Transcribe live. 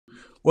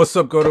What's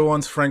up, Go to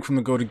Ones? Frank from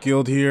the Go to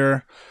Guild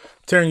here,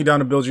 tearing you down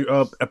to build you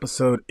up.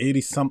 Episode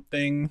 80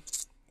 something.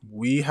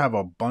 We have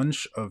a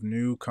bunch of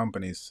new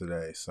companies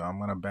today, so I'm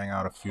gonna bang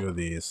out a few of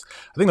these.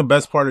 I think the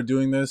best part of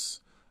doing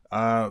this,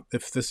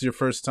 if this is your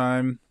first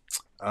time,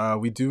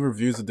 we do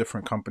reviews of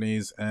different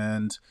companies,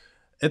 and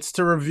it's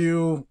to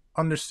review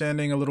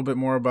understanding a little bit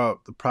more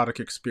about the product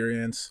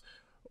experience,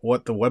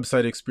 what the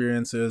website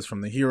experience is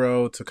from the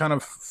hero, to kind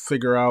of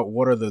figure out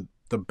what are the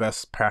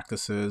best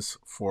practices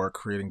for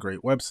creating great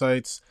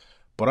websites.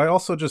 But I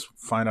also just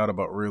find out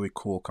about really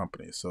cool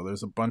companies. So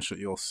there's a bunch that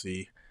you'll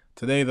see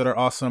today that are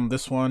awesome.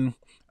 This one,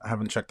 I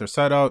haven't checked their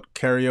site out.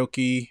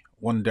 Karaoke,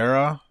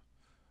 Wondera,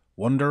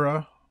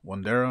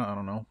 I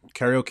don't know.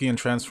 Karaoke and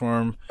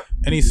transform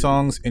any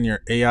songs in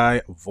your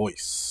AI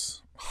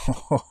voice.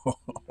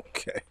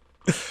 Okay.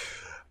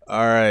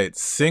 All right.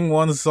 Sing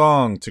one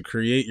song to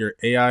create your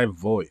AI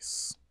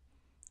voice.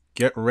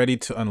 Get ready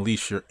to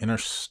unleash your inner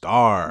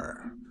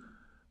star.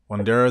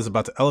 Wondera is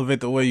about to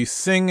elevate the way you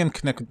sing and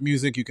connect with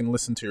music. You can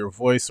listen to your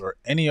voice or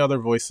any other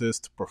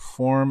voices to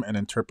perform and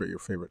interpret your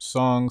favorite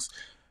songs.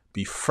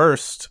 Be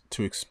first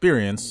to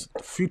experience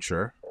the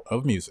future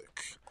of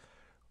music,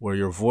 where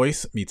your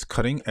voice meets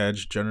cutting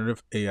edge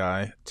generative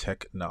AI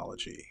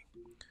technology.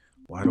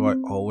 Why do I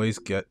always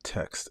get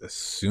text as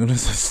soon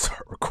as I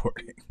start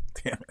recording?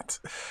 Damn it.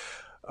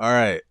 All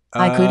right.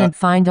 I couldn't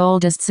find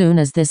oldest soon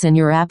as this in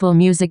your Apple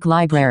Music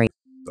library.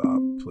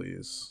 Stop,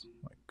 please.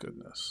 My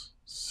goodness.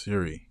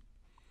 Siri.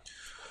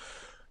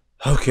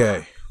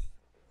 Okay.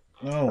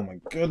 Oh my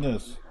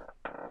goodness.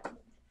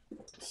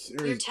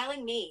 Siri. You're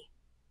telling me.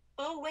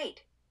 Oh,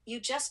 wait. You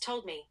just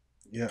told me.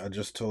 Yeah, I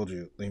just told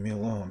you. Leave me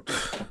alone.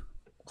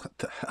 What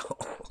the hell?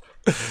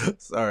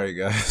 Sorry,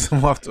 guys.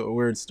 I'm off to a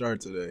weird start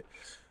today.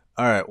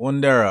 All right,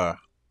 Wondera.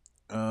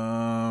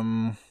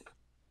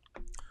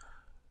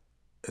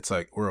 It's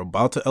like we're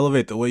about to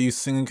elevate the way you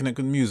sing and connect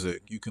with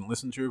music. You can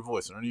listen to your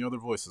voice or any other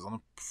voices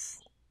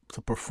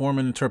to perform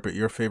and interpret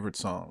your favorite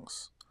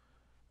songs.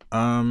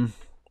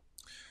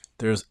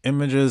 There's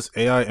images,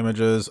 AI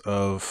images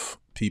of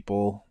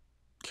people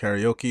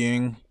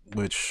karaokeing,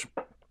 which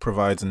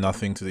provides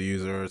nothing to the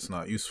user. It's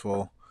not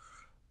useful.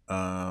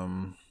 I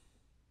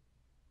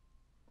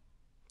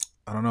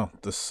don't know.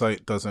 The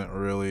site doesn't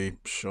really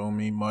show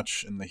me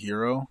much in the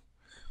hero.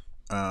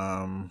 It's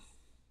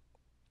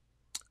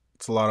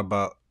a lot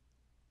about,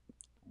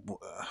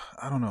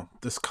 I don't know.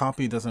 This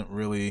copy doesn't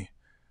really,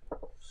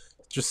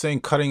 just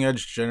saying cutting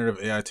edge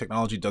generative AI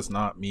technology does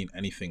not mean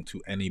anything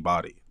to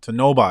anybody, to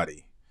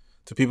nobody.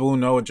 To people who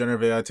know what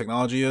generative AI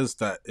technology is,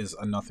 that is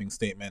a nothing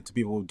statement. To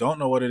people who don't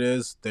know what it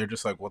is, they're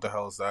just like, what the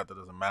hell is that? That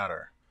doesn't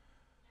matter.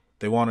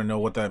 They want to know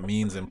what that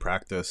means in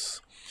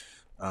practice.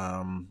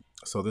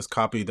 So this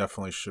copy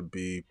definitely should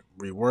be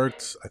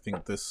reworked. I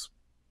think this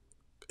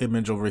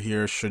image over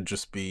here should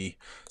just be,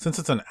 since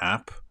it's an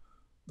app,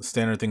 the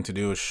standard thing to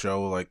do is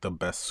show like the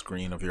best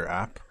screen of your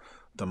app,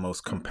 the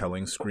most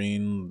compelling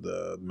screen,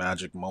 the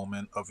magic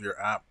moment of your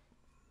app,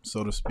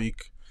 so to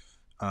speak.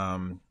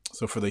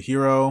 So for the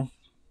hero,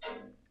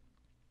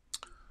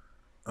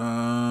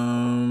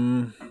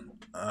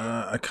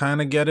 I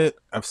kind of get it.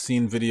 I've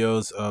seen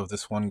videos of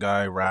this one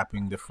guy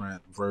rapping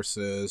different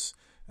verses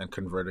and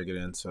converting it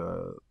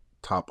into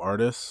top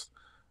artists,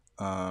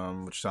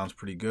 which sounds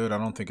pretty good. I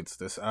don't think it's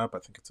this app. I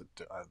think it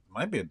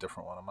might be a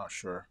different one. I'm not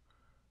sure.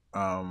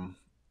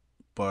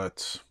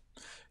 But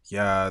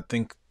yeah, I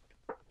think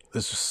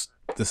this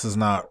is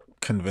not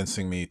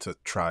convincing me to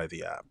try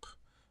the app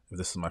if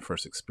this is my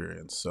first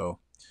experience. So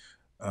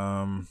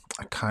I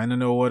kind of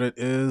know what it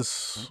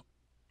is.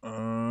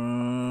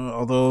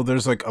 Although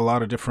there's like a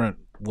lot of different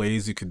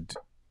ways you could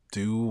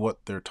do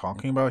what they're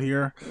talking about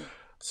here.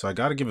 So I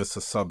got to give this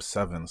a sub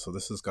 7. So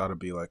this has got to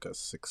be like a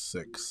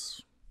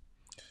 6.6.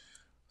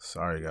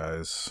 Sorry,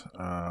 guys.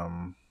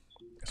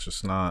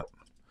 It's not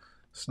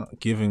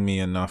giving me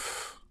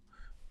enough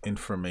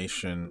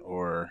information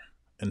or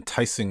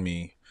enticing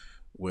me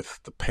with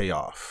the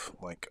payoff.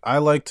 Like, I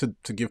like to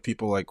give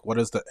people like, what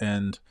is the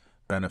end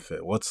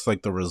benefit? What's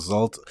like the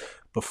result?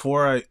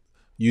 Before I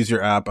use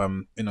your app,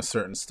 I'm in a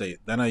certain state.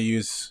 Then I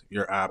use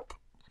your app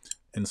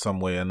in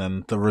some way, and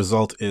then the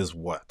result is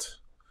what?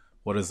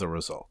 What is the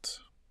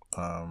result?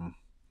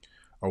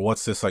 Or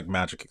what's this like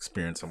magic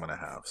experience I'm gonna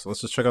have? So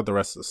let's just check out the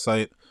rest of the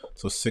site.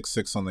 So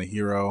 6.6 on the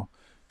hero.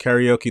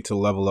 Karaoke to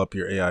level up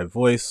your AI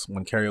voice.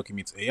 When karaoke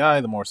meets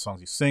AI, the more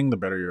songs you sing, the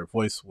better your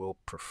voice will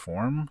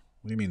perform.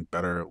 What do you mean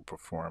better it will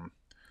perform?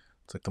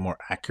 It's like the more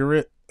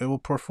accurate it will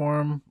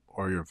perform,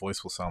 or your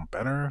voice will sound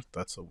better?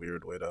 That's a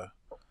weird way to,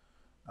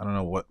 I don't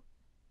know what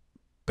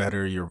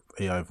better your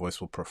AI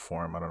voice will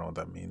perform. I don't know what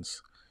that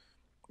means.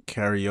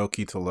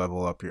 Karaoke to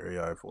level up your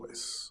AI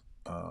voice.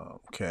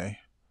 Okay.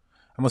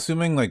 I'm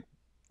assuming like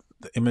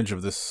the image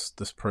of this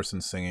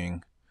person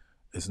singing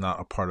is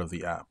not a part of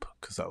the app,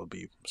 because that would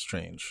be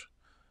strange.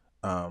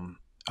 I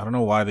don't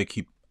know why they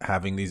keep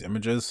having these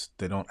images.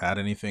 They don't add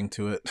anything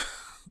to it.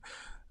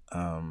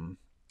 And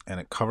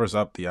it covers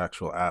up the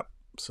actual app,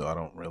 so I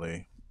don't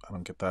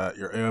get that.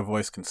 Your AI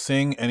voice can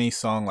sing any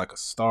song like a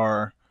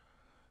star.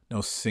 No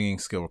singing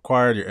skill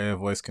required. Your AI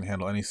voice can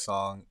handle any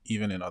song,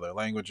 even in other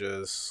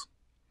languages.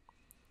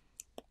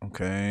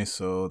 Okay,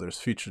 so there's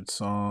featured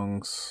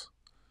songs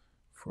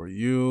for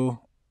you,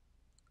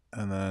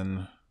 and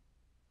then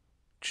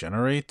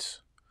generate.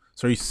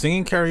 So are you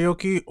singing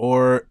karaoke,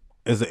 or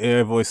is the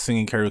AI voice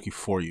singing karaoke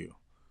for you?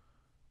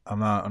 I'm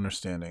not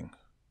understanding.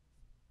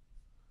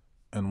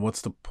 And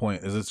what's the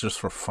point? Is it just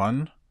for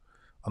fun?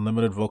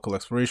 Unlimited vocal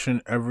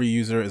exploration. Every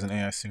user is an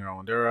AI singer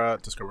on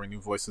Wondera, discovering new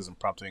voices and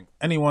prompting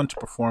anyone to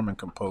perform and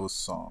compose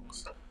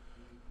songs.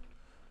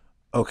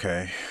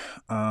 Okay.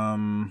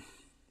 Um,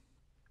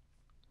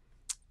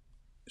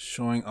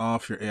 Showing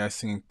off your AI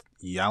singing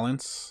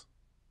Yalance.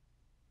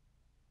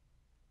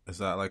 Is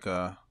that like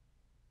a?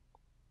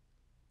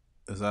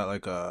 Is that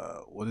like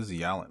a? What is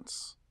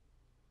Yalance?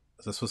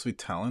 Is that supposed to be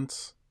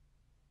talents?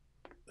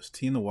 Is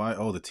T and the Y?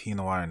 Oh, the T and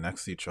the Y are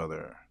next to each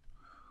other.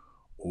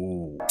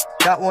 Ooh.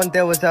 That one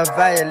there was a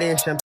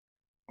violation.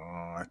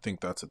 I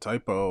think that's a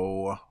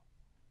typo.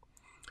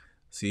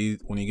 See,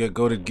 when you get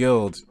Go to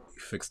Guild,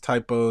 you fix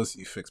typos,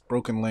 you fix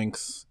broken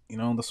links. You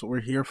know, that's what we're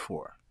here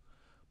for.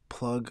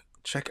 Plug,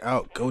 check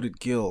out Goated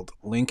Guild,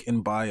 link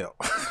in bio.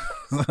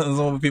 That's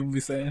what people be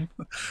saying.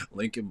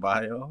 Link in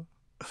bio.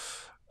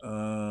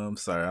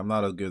 Sorry, I'm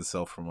not a good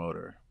self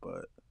promoter,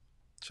 but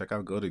check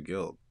out Goated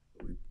Guild.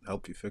 We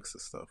help you fix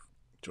this stuff.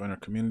 Join our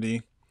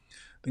community.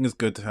 I think it's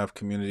good to have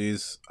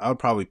communities. I would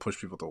probably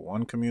push people to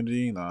one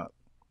community, not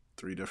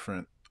 3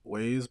 different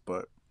ways,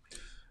 but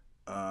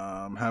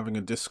having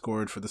a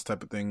Discord for this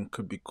type of thing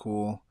could be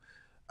cool.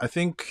 I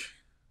think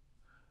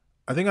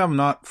I'm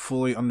not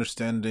fully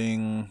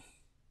understanding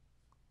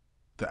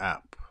the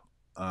app.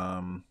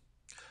 Um,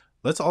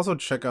 let's also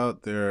check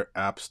out their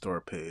App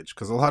Store page,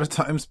 because a lot of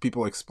times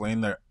people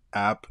explain their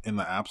app in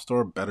the App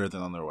Store better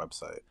than on their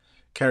website.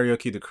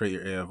 Karaoke to create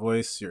your AI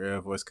voice. Your AI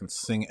voice can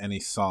sing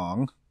any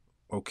song.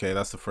 Okay,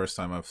 that's the first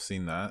time I've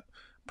seen that.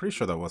 I'm pretty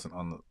sure that wasn't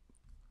on the.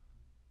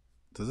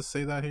 Does it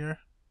say that here?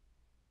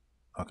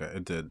 Okay,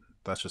 it did.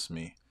 That's just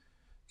me.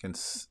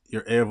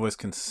 Your AI voice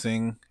can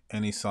sing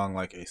any song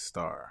like a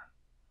star.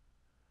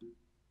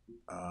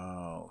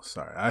 Oh,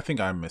 sorry. I think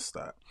I missed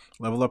that.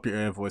 Level up your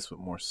AI voice with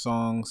more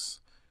songs.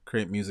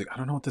 Create music. I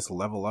don't know what this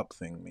level up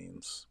thing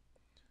means.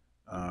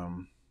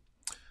 Um,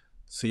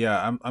 so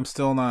yeah, I'm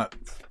still not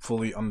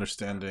fully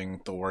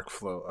understanding the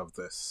workflow of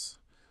this.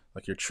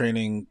 Like you're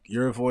training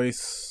your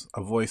voice,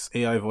 a voice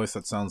AI voice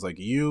that sounds like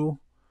you,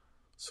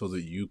 so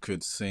that you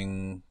could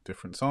sing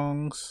different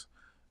songs,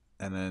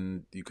 and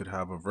then you could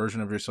have a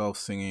version of yourself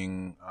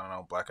singing, I don't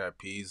know, Black Eyed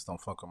Peas, "Don't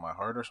Fuck With My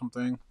Heart" or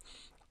something.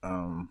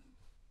 Um,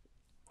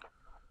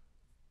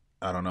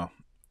 I don't know.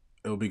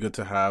 It would be good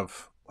to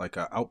have like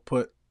an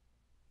output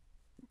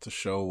to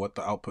show what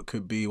the output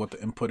could be, what the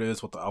input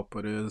is, what the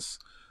output is.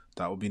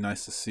 That would be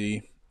nice to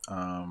see.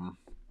 Um,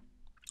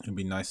 it'd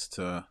be nice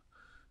to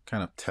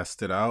kind of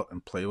test it out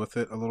and play with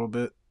it a little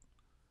bit.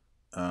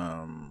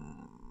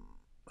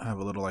 Have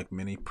a little like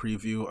mini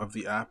preview of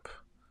the app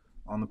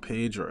on the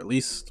page, or at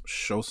least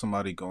show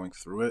somebody going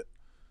through it.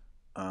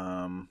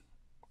 Um,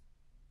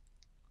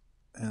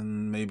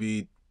 and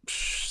maybe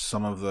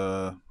some of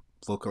the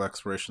local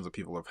explorations that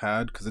people have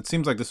had, because it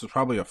seems like this was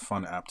probably a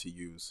fun app to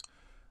use.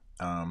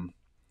 Um,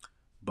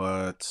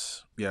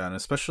 but yeah, and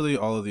especially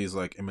all of these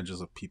like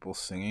images of people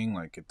singing,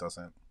 like it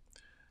doesn't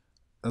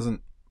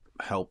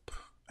help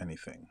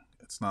anything.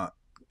 It's not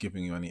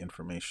giving you any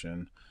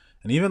information.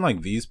 And even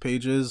like these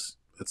pages,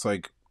 it's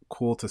like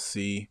cool to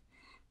see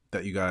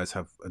that you guys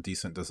have a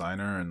decent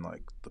designer and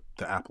like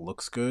the app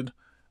looks good,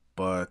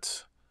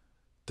 but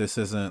this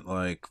isn't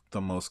like the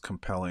most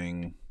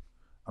compelling.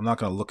 I'm not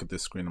going to look at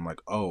this screen. I'm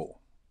like, oh,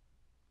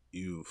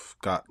 you've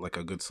got like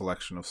a good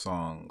selection of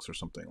songs or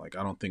something. Like,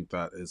 I don't think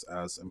that is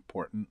as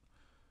important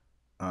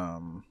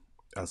um,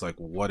 as like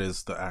what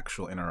is the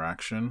actual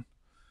interaction,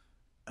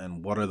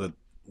 and what are the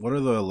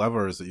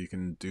levers that you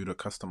can do to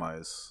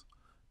customize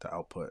the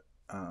output.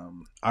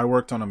 I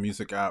worked on a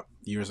music app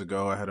years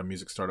ago. I had a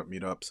music startup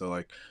meetup, so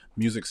like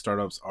music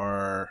startups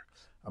are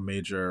a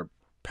major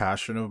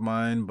passion of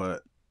mine,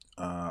 but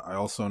I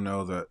also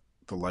know that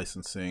the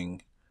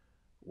licensing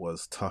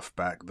was tough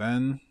back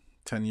then,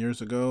 10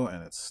 years ago,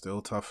 and it's still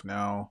tough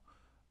now.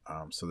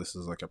 So this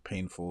is like a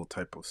painful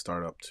type of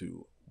startup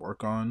to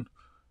work on.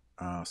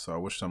 So I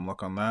wish them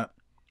luck on that.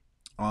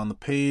 On the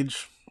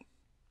page,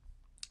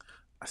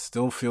 I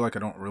still feel like I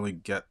don't really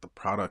get the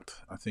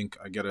product. I think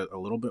I get it a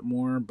little bit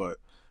more, but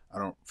I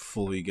don't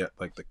fully get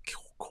like the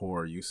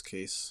core use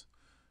case.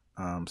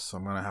 So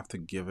I'm gonna have to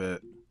give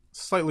it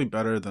slightly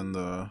better than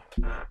the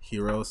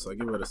Hero. So I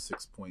give it a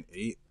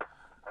 6.8.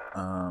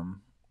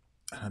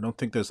 I don't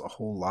think there's a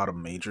whole lot of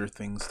major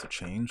things to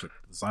change. Like,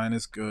 the design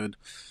is good.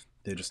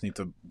 They just need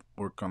to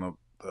work on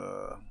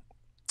the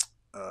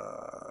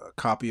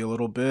copy a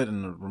little bit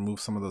and remove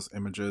some of those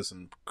images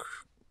and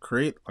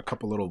create a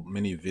couple little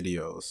mini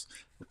videos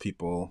of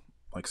people,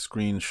 like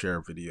screen share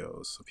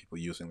videos of people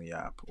using the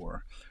app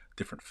or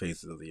different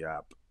phases of the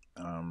app.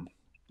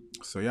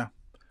 So yeah,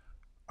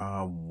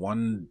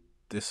 one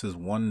this is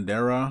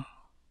Wondera.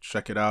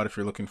 Check it out if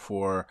you're looking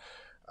for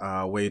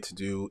way to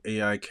do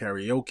AI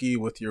karaoke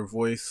with your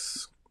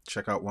voice.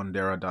 Check out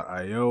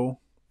Wondera.io.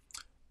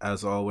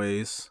 As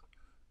always,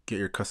 get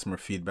your customer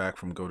feedback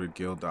from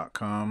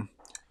goatedguild.com.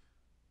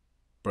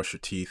 Brush your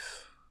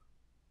teeth.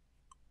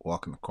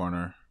 Walk in the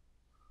corner.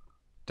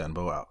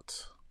 Denbo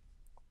out.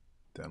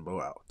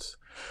 Denbo out.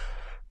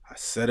 I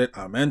said it.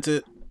 I meant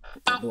it.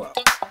 Denbo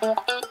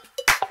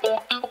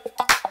out.